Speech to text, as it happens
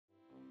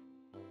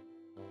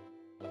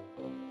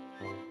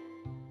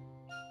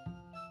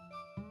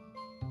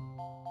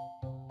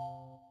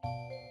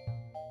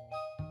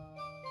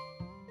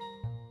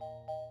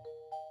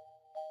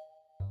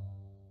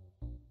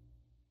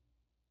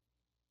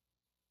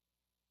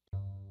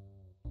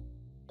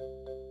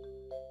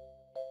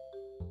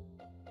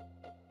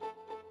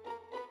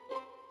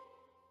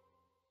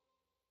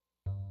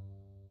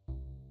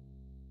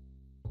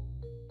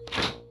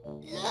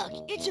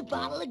Look, it's a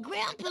bottle of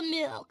Grandpa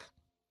milk.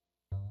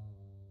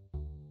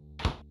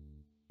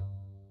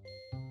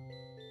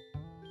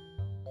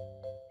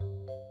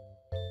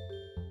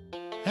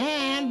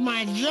 And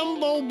my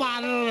jumbo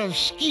bottle of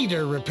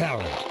skeeter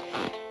repellent.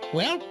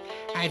 Well,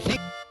 I think...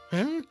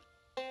 Huh?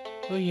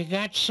 Well, you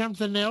got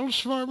something else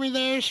for me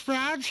there,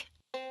 Sprouts?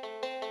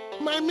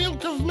 My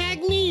milk of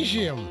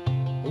magnesium.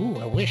 Ooh,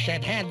 I wish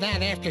I'd had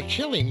that after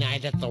chili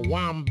night at the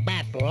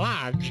Wombat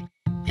Lodge.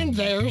 And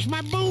there's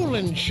my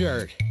bowling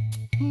shirt.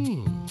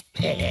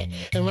 I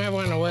might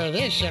want to wear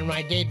this on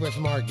my date with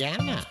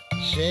Morgana.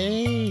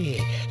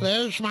 Say,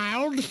 there's my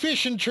old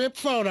fishing trip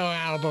photo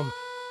album.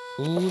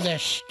 Ooh, the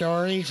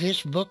stories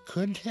this book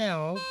could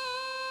tell.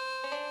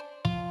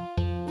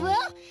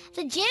 Well,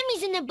 the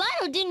jammies in the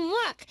bottle didn't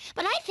work,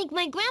 but I think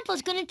my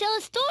grandpa's gonna tell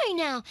a story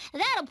now.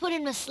 That'll put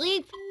him to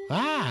sleep.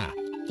 Ah,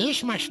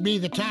 this must be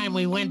the time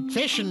we went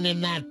fishing in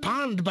that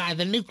pond by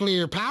the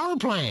nuclear power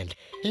plant.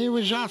 It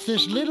was off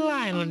this little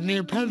island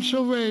near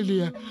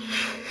Pennsylvania.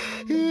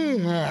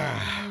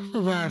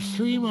 About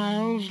 3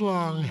 miles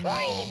long.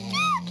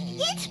 Look,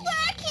 it's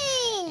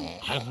working!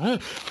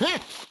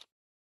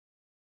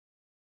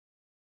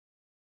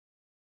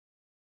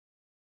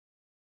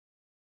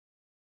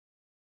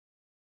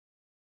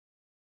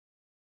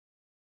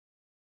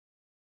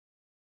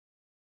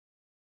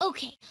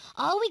 Okay,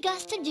 all we got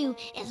to do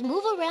is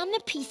move around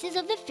the pieces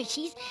of the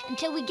fishies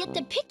until we get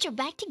the picture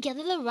back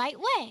together the right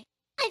way.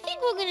 I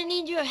think we're gonna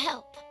need your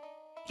help.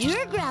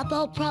 Your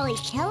grandpa'll probably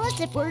tell us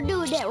if we're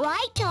doing it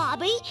right,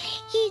 Tommy.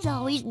 He's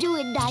always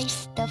doing nice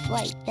stuff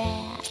like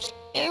that.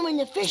 And when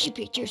the fishy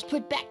picture is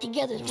put back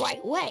together the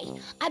right way,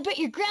 I bet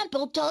your grandpa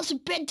will tell us a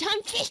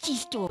bedtime fishy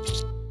story.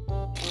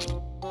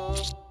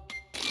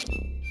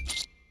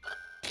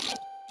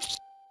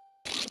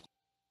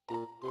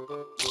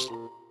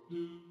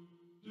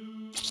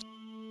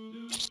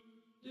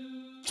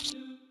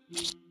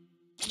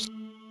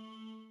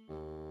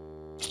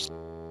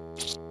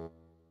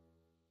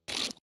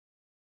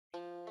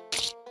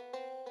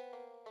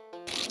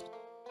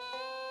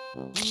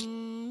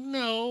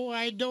 No,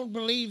 I don't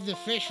believe the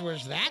fish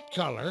was that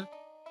color.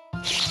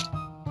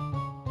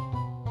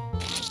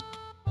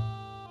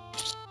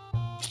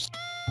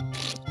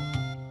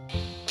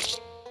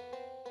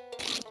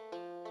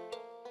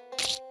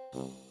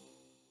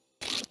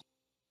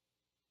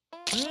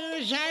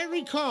 As I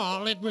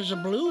recall, it was a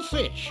blue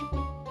fish.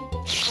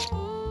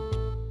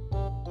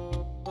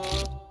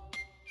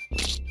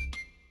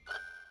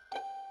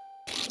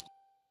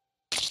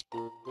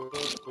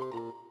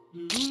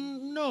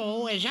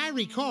 No, as I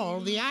recall,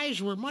 the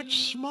eyes were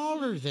much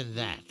smaller than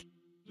that.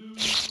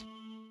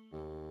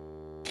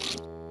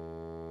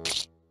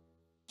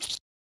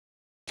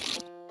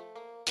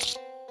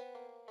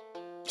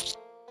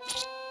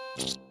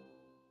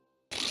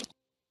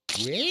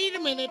 Wait a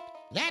minute.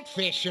 That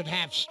fish should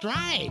have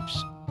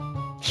stripes.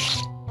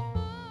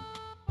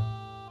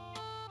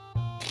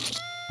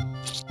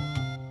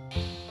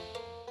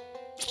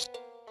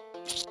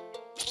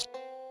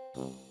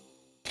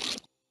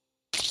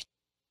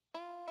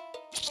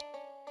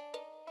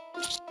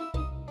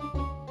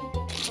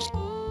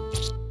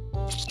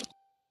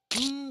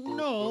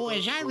 No,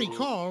 as I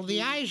recall,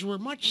 the eyes were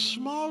much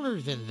smaller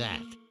than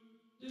that.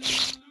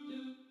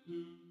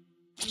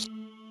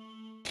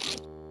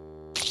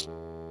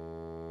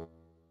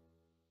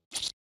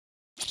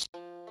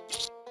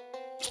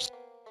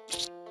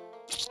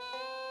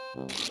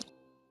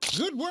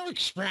 Good work,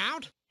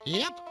 Sprout.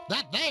 Yep,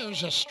 that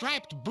there's a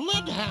striped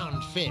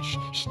bloodhound fish.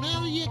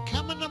 Smell you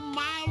coming a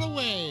mile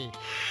away.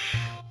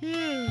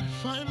 Yeah,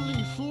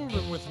 finally fooled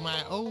him with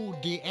my eau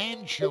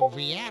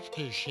de-anchovy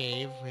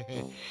aftershave.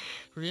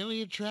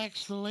 Really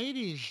attracts the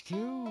ladies,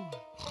 too.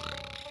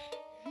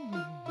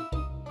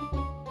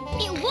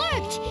 It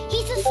worked!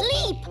 He's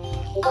asleep!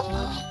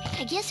 Uh-oh,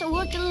 I guess it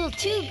worked a little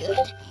too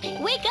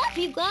good. Wake up,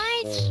 you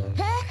guys!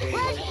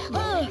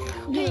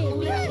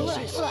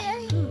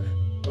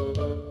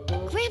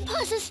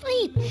 Grandpa's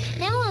asleep.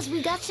 Now all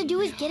we got to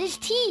do is get his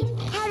teeth.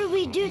 How do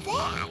we do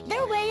that?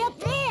 They're way up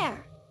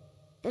there.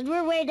 And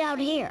we're way down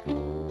here.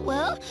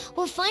 Well,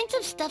 we'll find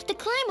some stuff to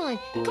climb on.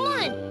 Come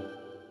on!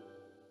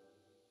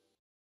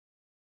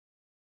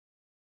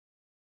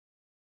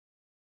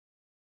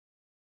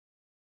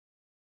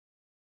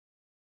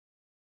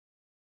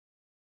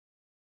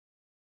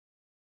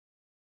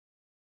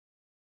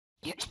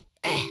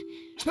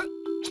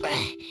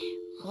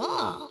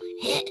 Oh.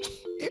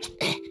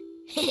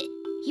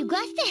 You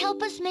got to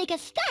help us make a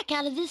stack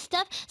out of this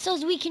stuff so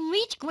as we can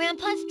reach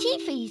Grandpa's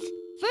teepees.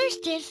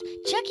 First is,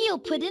 Chucky'll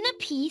put in a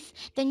piece,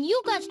 then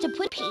you got to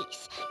put a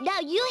piece. Now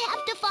you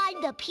have to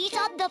find the piece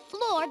on the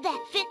floor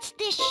that fits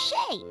this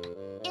shape.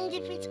 And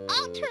if it's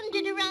all turned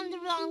it around the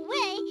wrong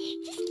way,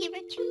 just give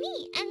it to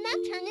me, and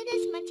I'll turn it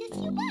as much as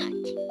you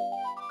want.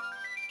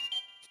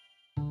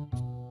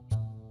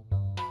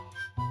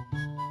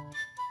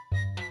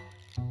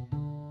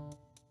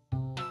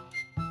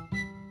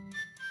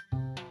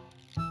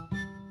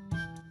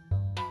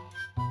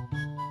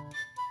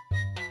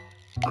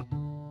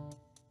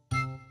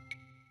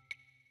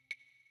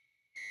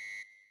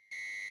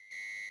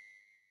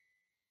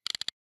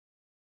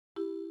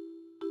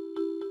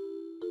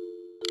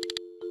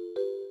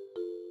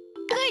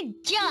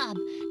 Good job.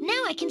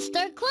 Now I can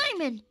start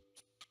climbing.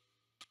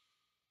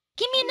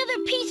 Give me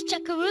another piece,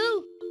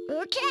 Chuckaroo.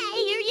 Okay,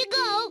 here you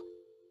go.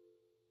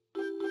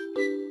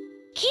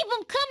 Keep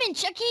 'em coming,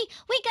 Chucky.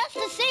 We got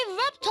to save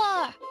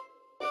Reptar.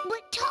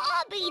 But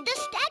Tommy, the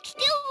stack's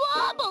still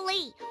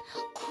wobbly.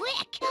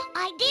 Quick,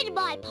 I did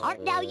my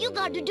part, now you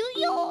gotta do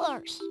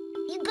yours.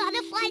 You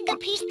gotta find the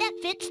piece that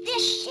fits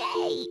this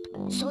shape,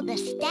 so the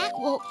stack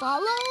won't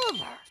fall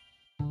over.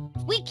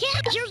 We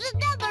can't. Here's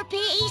another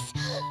piece.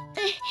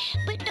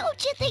 But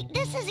don't you think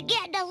this is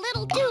getting a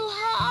little too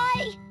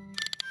high?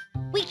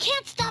 We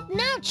can't stop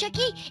now,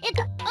 Chucky. It's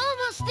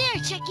almost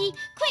there, Chucky.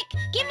 Quick,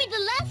 give me the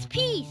last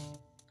piece.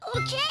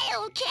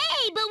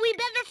 Okay, but we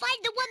better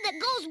find the one that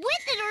goes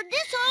with it or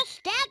this whole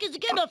stack is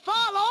gonna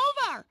fall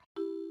over.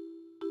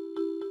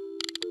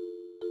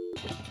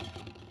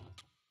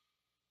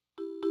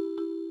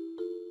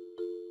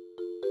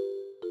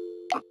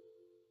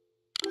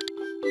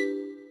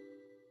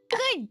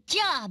 Good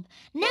job.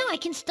 Now I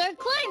can start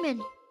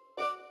climbing.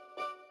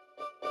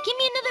 Give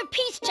me another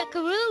piece,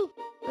 Chuckaroo.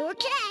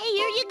 Okay,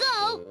 here you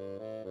go.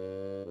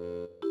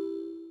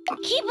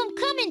 Keep 'em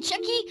coming,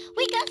 Chucky.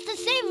 We got to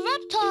save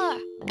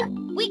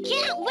Reptar. We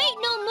can't wait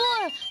no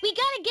more. We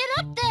gotta get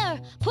up there.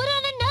 Put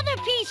on another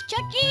piece,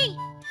 Chucky.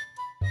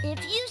 If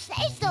you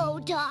say so,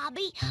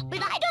 Tommy,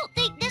 but I don't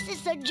think this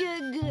is such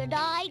a good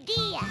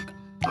idea.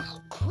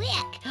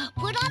 Quick,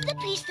 put on the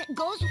piece that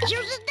goes...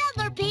 Here's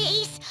another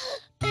piece.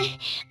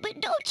 But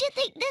don't you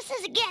think this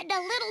is getting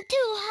a little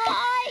too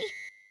high?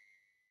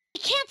 We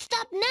can't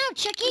stop now,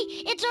 Chucky.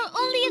 It's our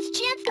onlyest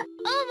chance.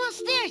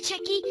 Almost there,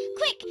 Chucky.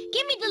 Quick,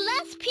 give me the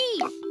last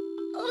piece.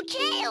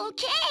 Okay,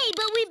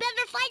 but we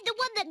better find the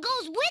one that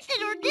goes with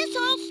it or this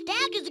whole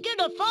stack is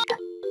gonna fall.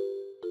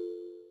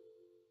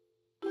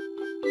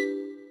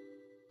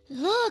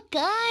 Look,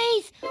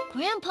 guys.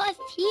 Grandpa's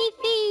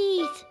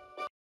teepees.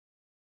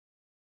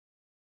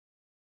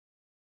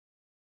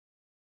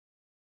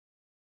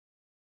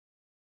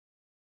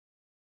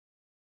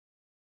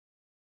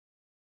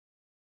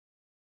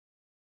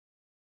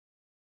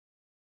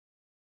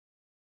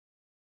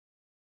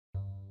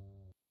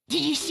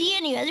 Did you see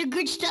any other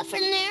good stuff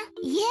in there?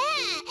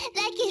 Yeah,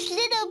 like his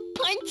little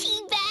punchy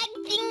bag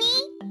thingy.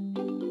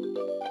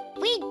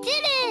 We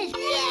did it!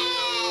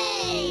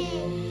 Yay!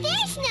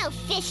 There's no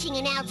fishing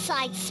in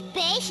outside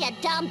space, you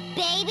dumb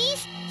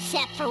babies.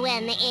 Except for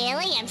when the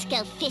aliens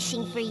go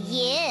fishing for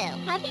you.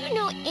 How do you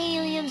know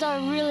aliens are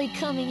really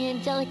coming,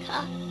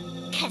 Angelica?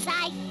 'Cause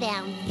I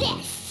found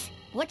this.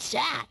 What's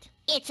that?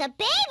 It's a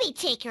baby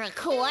taker, of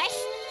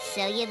course.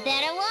 So you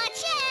better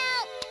watch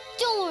out.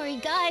 Don't worry,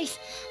 guys.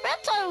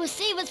 Reptar will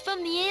save us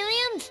from the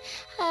aliens.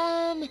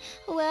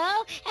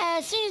 Well,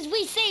 as soon as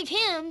we save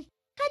him.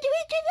 How do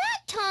we do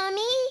that,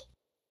 Tommy?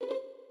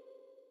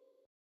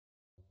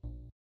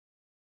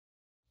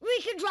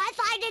 We could try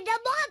finding a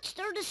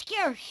monster to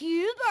scare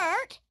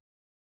Hubert.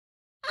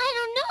 I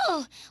don't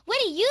know. What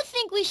do you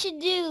think we should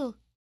do?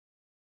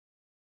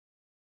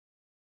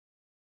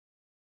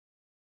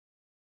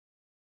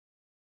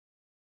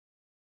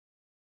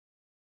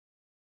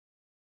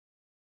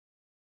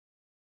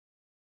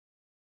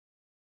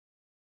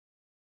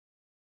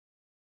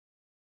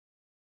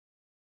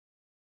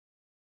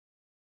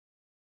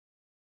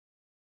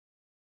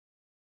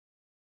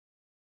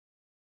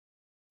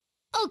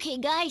 Okay,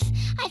 guys,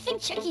 I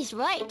think Chucky's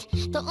right.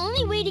 The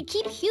only way to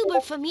keep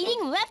Hubert from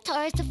eating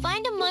Reptar is to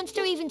find a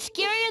monster even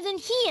scarier than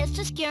he is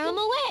to scare him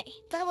away.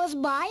 That was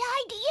my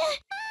idea?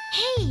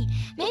 Hey,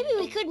 maybe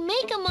we could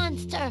make a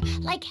monster,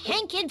 like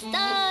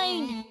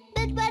Hankenstein.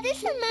 But what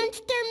is the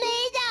monster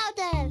made out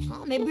of?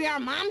 Oh, maybe our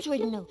moms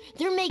would know.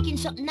 They're making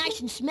something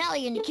nice and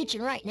smelly in the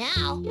kitchen right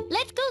now.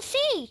 Let's go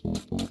see.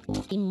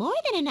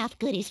 More than enough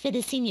goodies for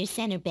the senior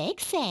center bake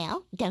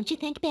sale, don't you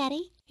think,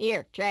 Betty?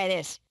 Here, try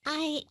this.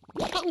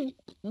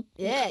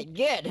 Yeah,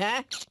 good,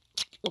 huh?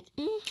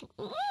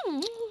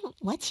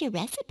 What's your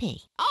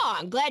recipe? Oh,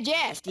 I'm glad you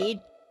asked,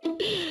 Ed.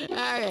 All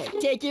right,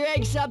 take your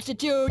egg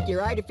substitute,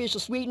 your artificial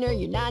sweetener,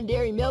 your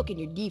non-dairy milk, and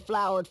your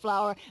defloured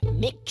flour.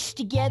 Mix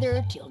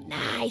together till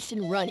nice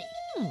and runny.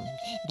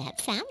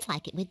 That sounds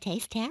like it would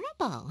taste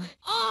terrible.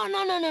 Oh,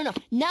 no.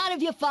 Not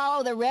if you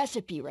follow the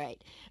recipe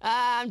right.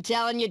 I'm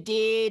telling you,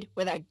 dude,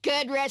 with a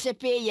good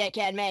recipe, you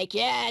can make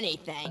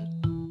anything.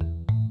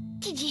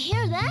 Did you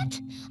hear that?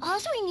 All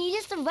we need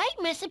is the right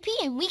recipe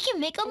and we can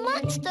make a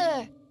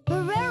monster.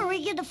 But where are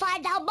we going to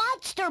find our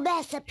monster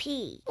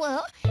recipe?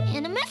 Well,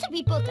 in a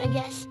recipe book, I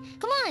guess.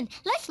 Come on,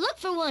 let's look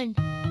for one.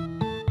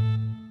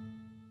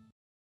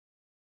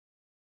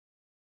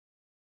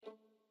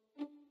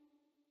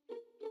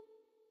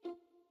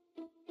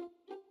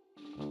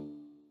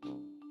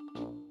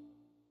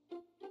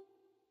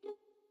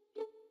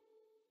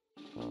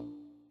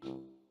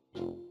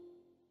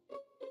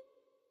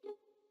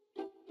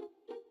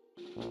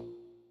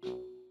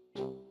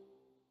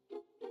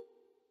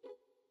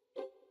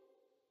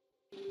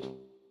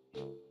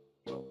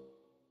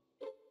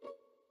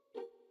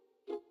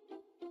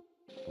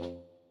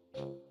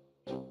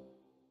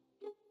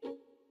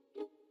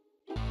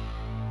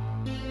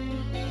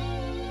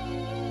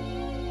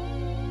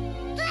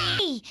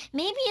 Hey,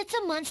 Maybe it's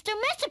a monster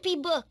recipe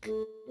book.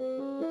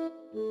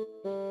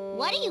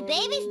 What are you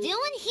babies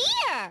doing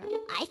here?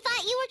 I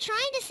thought you were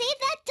trying to save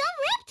that dumb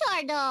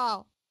Reptar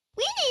doll.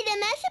 We need a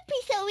recipe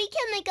so we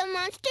can make a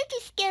monster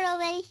to scare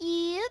away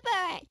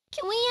Hubert.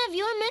 Can we have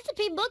your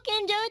recipe book,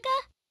 Angelica?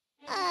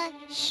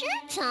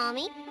 Sure,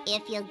 Tommy.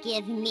 If you'll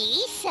give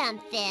me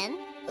something.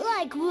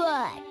 Like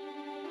what?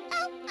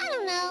 Oh, I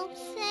don't know.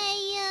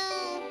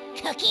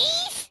 Say,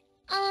 cookies?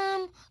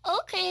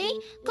 Okay.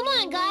 Come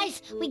on,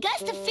 guys. We got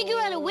to figure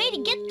out a way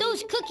to get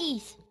those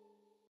cookies.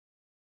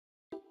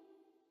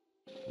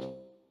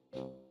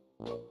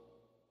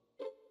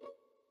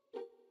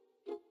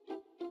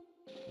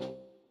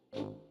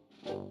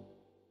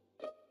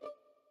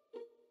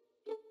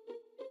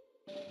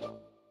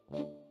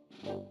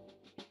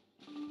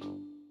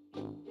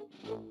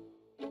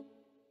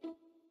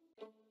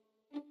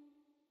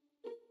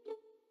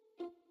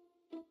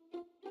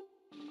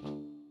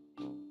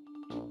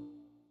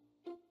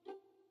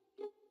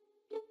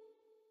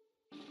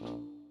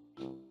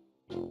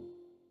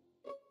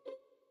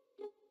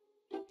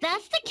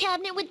 That's the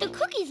cabinet with the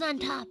cookies on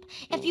top.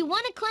 If you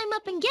want to climb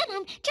up and get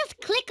them, just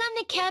click on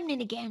the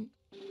cabinet again.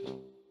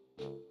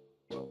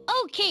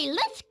 Okay,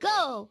 let's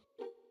go.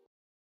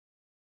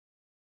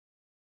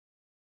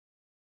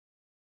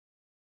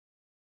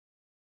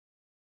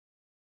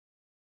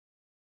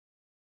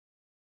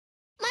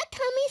 My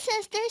tummy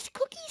says there's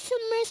cookies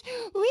somewhere.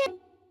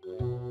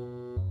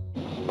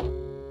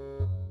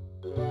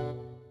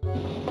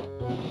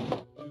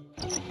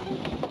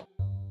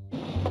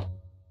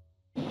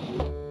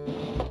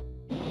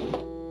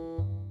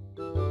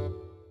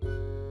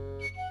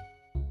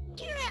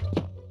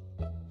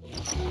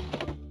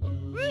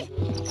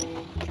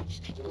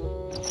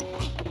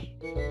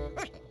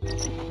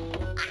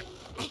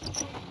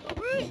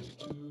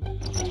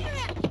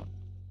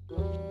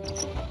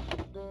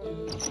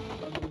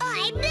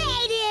 I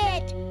made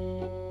it!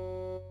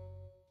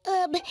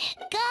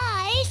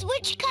 Guys,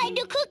 which kind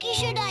of cookie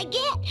should I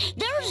get?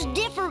 There's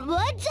different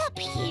ones up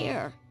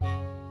here.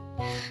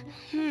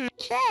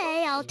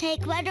 Say, I'll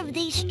take one of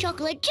these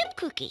chocolate chip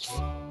cookies.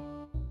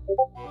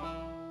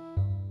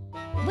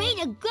 Way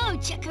to go,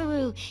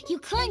 Chuckaroo. You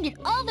climbed it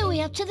all the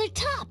way up to the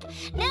top.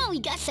 Now we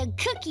got some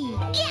cookie.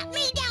 Get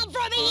me down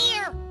from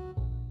here!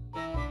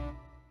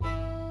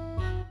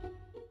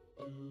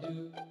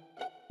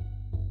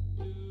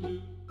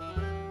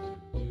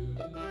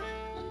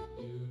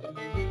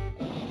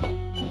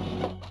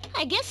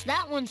 I guess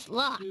that one's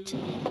locked.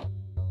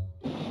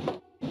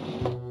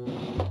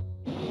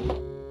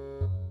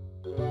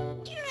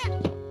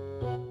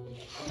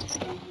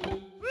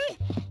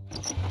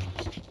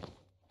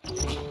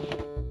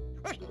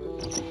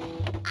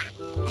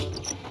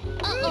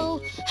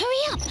 Uh-oh,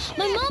 hurry up.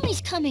 My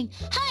mommy's coming.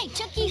 Hi,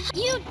 Chucky.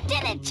 You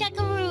did it,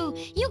 Chuckaroo.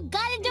 You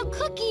got into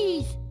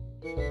cookies.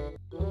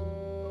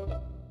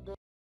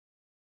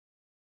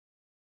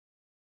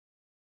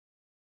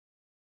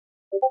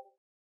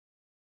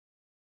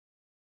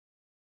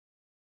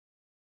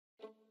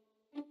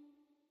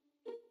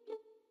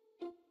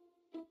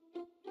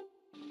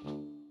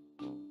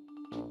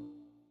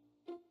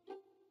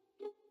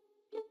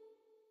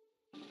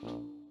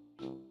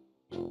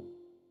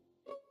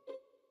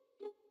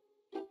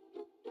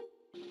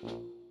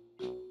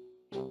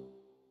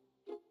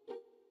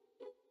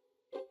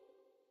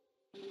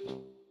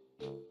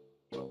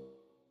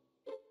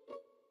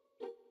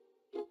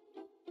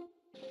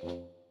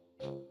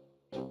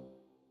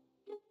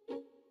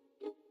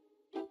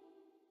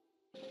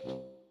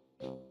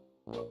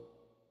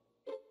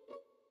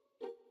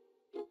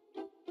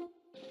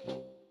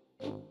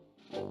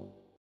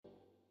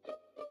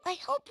 I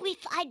hope we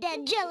find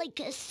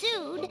Angelica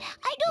soon.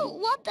 I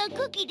don't want the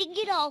cookie to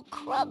get all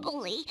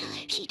crumbly.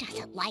 She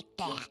doesn't like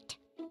that.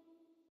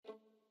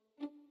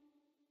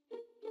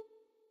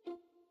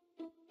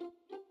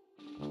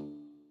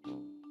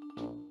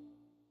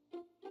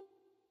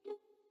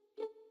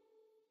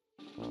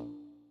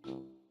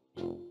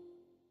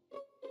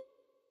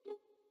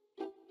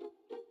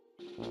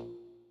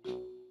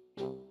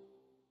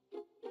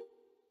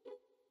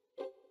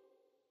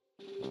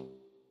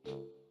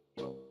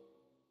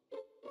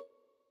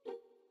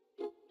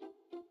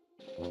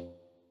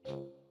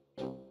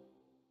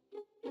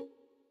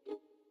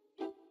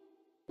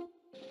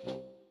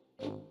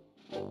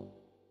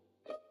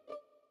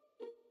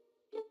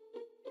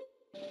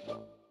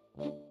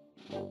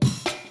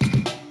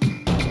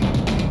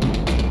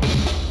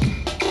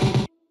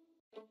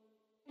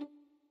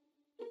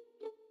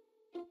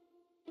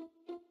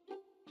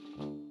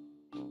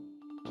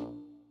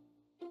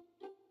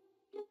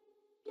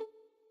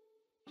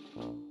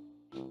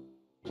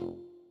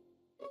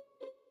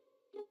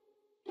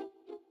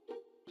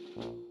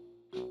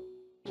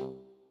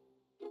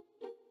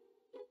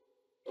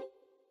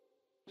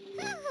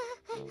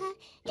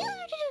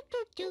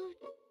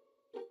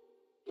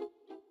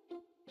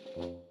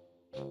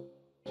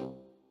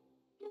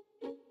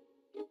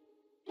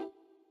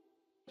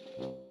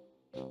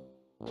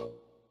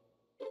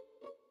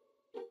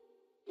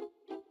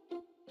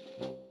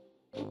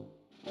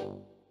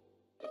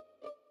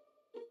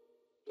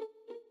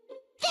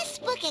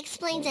 book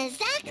explains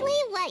exactly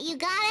what you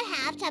gotta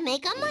have to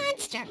make a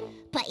monster.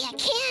 But you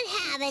can't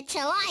have it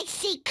till I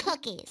see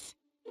cookies.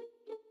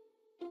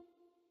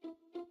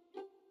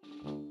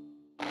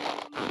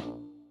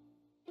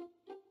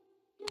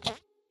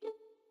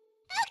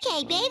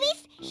 Okay,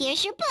 babies,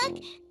 here's your book.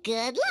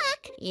 Good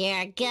luck.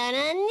 You're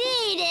gonna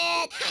need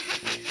it.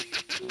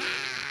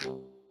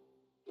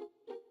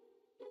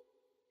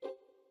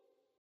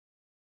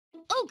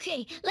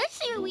 Okay, let's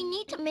see what we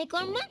need to make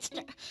our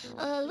monster.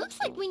 Looks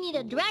like we need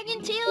a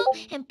dragon tail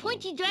and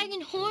pointy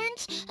dragon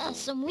horns,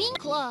 some wing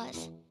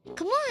claws.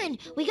 Come on,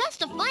 we got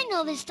to find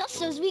all this stuff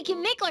so as we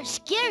can make our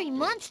scary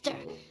monster.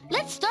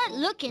 Let's start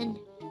looking.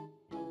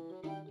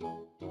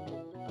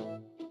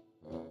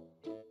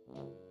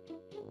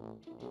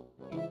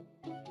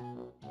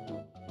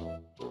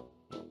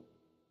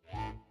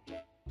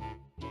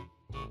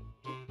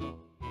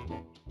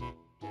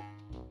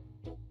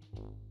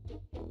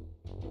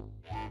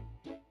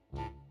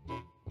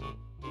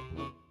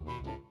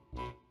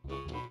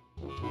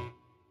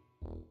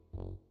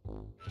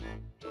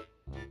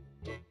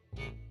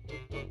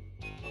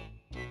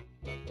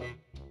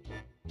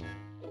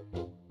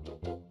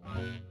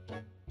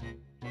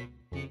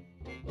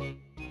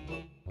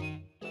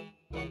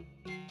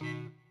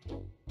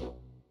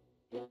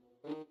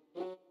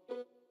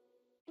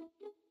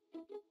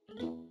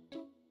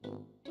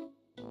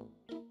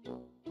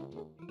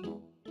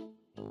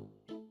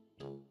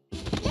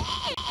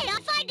 I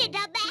find a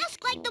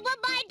mask like the one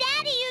my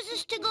daddy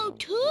uses to go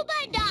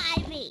tuba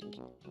diving.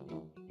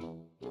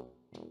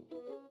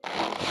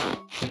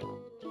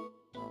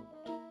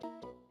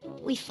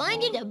 We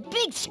find it a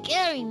big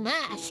scary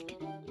mask.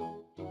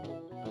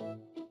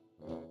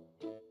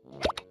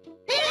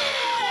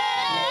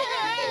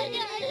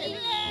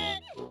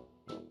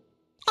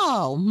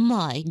 Oh,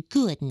 my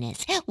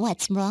goodness.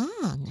 What's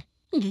wrong?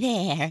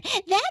 There.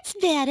 That's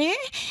better.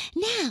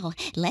 Now,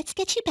 let's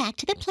get you back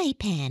to the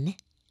playpen.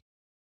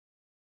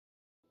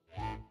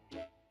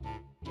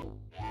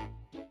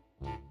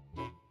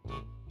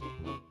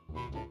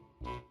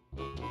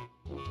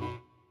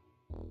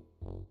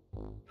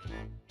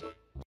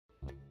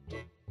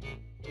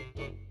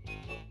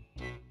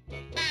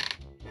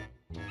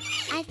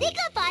 I think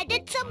I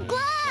finded some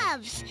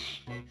gloves.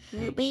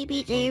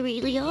 Maybe they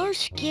really are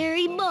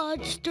scary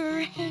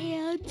monster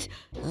hands.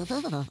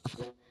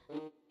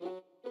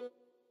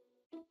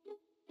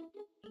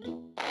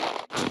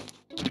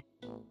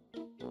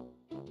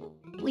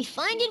 We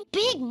find it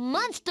big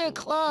monster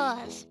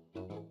claws.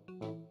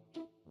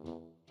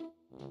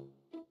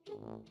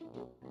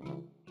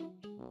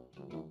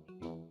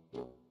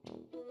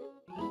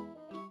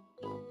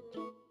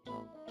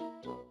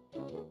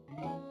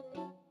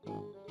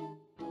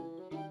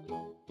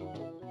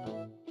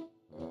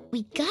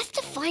 We got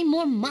to find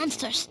more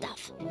monster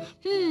stuff.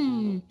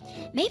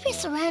 Maybe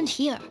it's around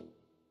here.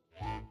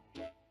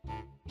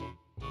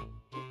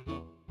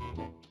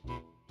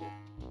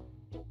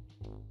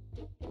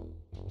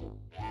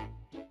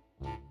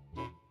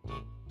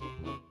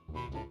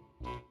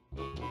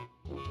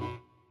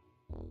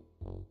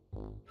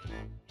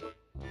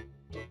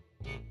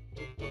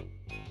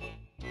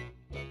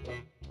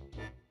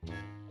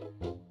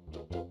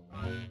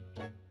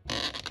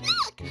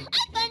 Look!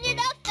 I found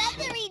a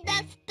feathery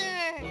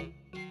duster.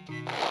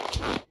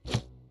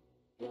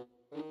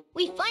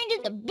 We find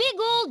it a big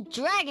old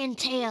dragon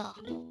tail.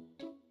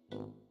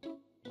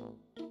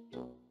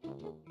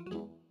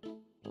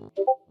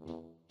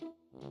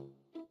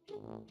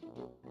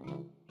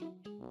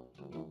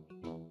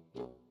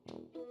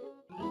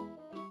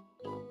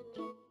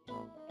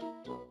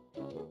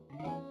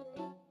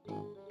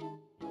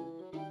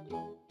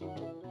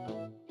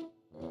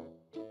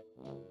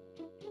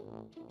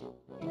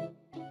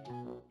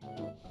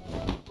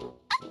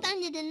 I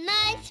found a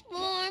nice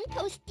warm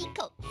toasty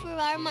coat for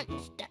our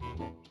monster.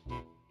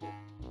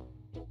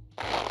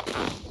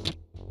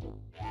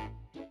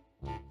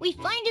 We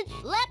find it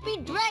flappy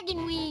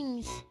dragon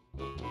wings.